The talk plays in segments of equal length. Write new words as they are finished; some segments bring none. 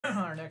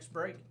Our next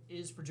break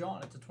is for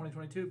John. It's a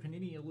 2022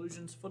 Panini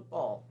Illusions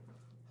Football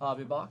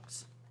Hobby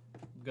Box.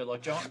 Good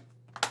luck, John.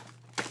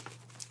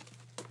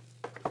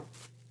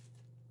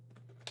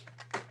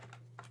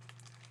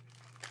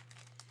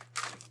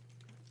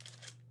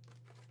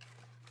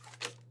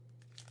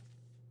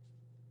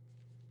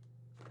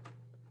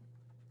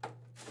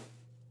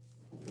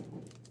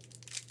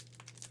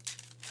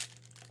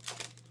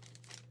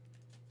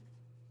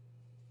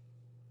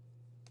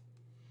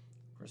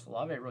 Chris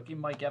Olave, rookie.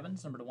 Mike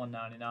Evans, number to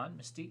 199.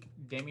 Mystique,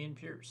 Damian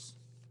Pierce.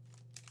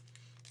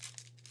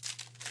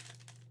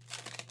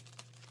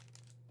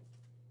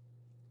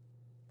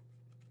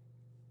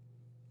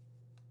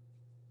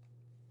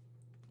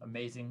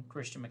 Amazing,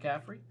 Christian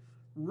McCaffrey.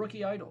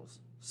 Rookie Idols,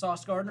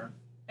 Sauce Gardner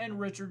and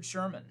Richard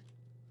Sherman.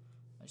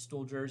 Nice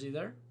dual jersey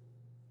there.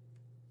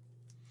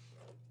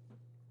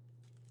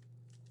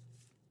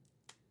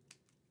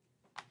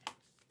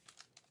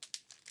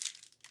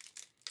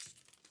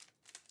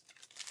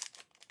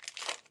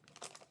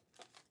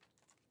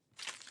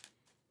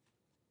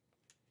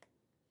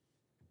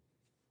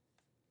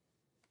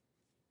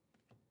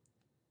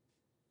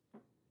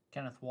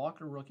 Kenneth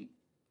Walker, rookie.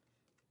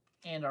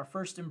 And our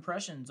first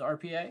impressions,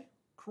 RPA,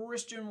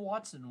 Christian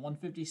Watson,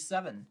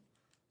 157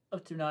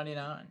 of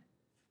 299.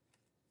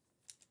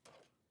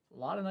 A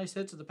lot of nice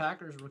hits of the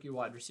Packers rookie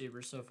wide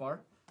receivers so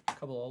far. A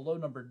couple of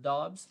low-numbered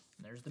Dobbs.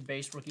 And there's the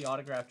base rookie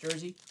autograph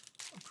jersey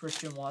of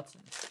Christian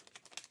Watson.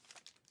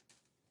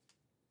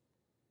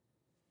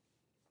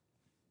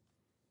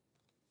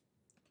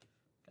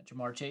 Got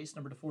Jamar Chase,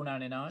 number to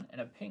 499,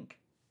 and a pink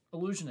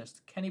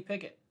Illusionist, Kenny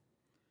Pickett,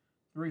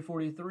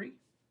 343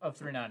 of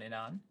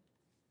 399.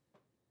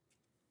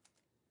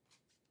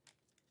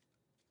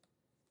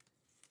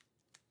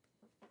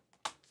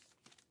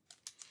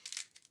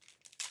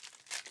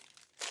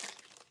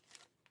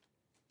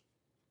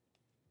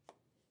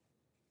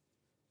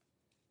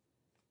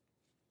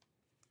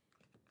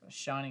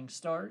 Shining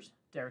Stars,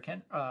 Derrick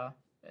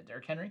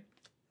Henry,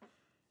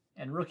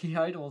 and rookie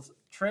idols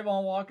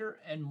Trayvon Walker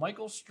and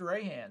Michael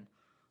Strahan,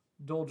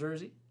 dual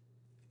jersey.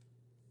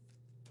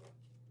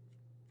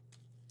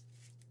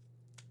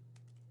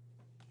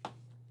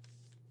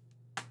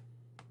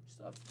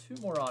 Still have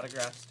 2 more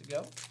autographs to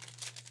go.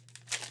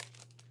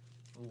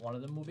 One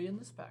of them will be in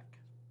this pack.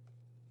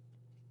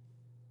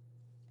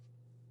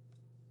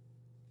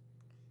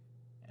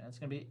 And it's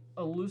going to be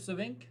Elusive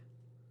Ink,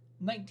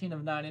 19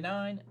 of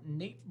 99,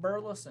 Nate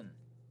Burleson.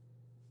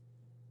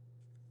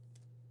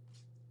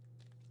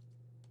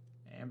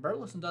 And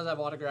Burleson does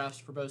have autographs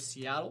for both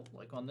Seattle,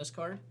 like on this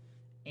card,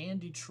 and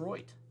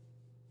Detroit.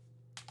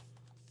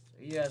 So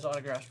he has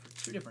autographs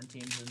for 2 different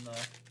teams in the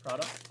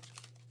product.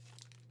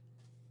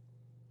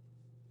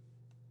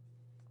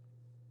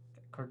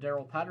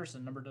 Cordero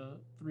Patterson, number to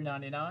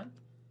 399.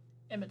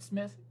 Emmitt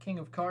Smith, King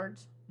of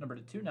Cards, number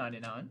to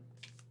 299.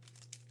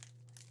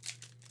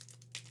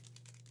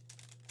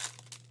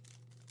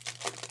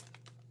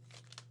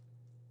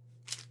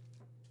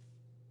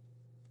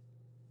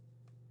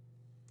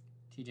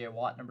 TJ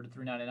Watt, number to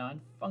 399.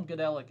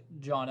 Funkadelic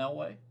John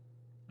Elway,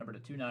 number to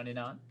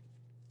 299.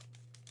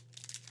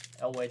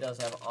 Elway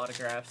does have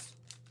autographs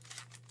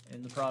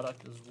in the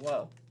product as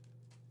well.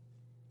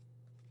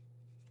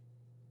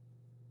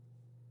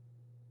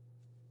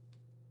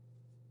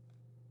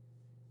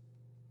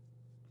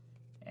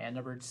 And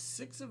numbered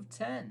 6 of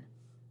 10,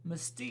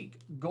 Mystique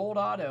Gold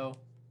Auto,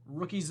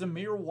 rookie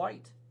Zamir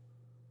White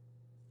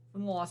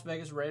from the Las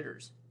Vegas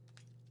Raiders.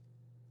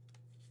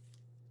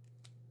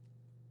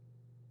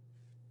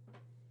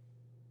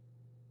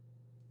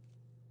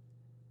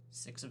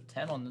 Six of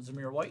 10 on the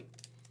Zamir White.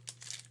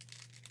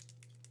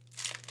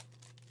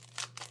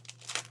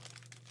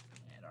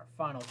 And our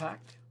final pack,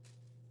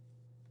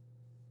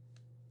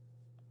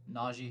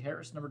 Najee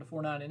Harris, number to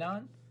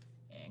 499,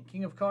 and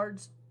King of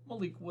Cards,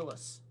 Malik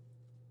Willis.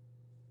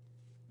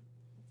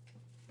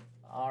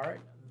 All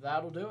right,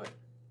 that'll do it.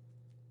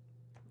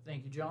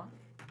 Thank you, John.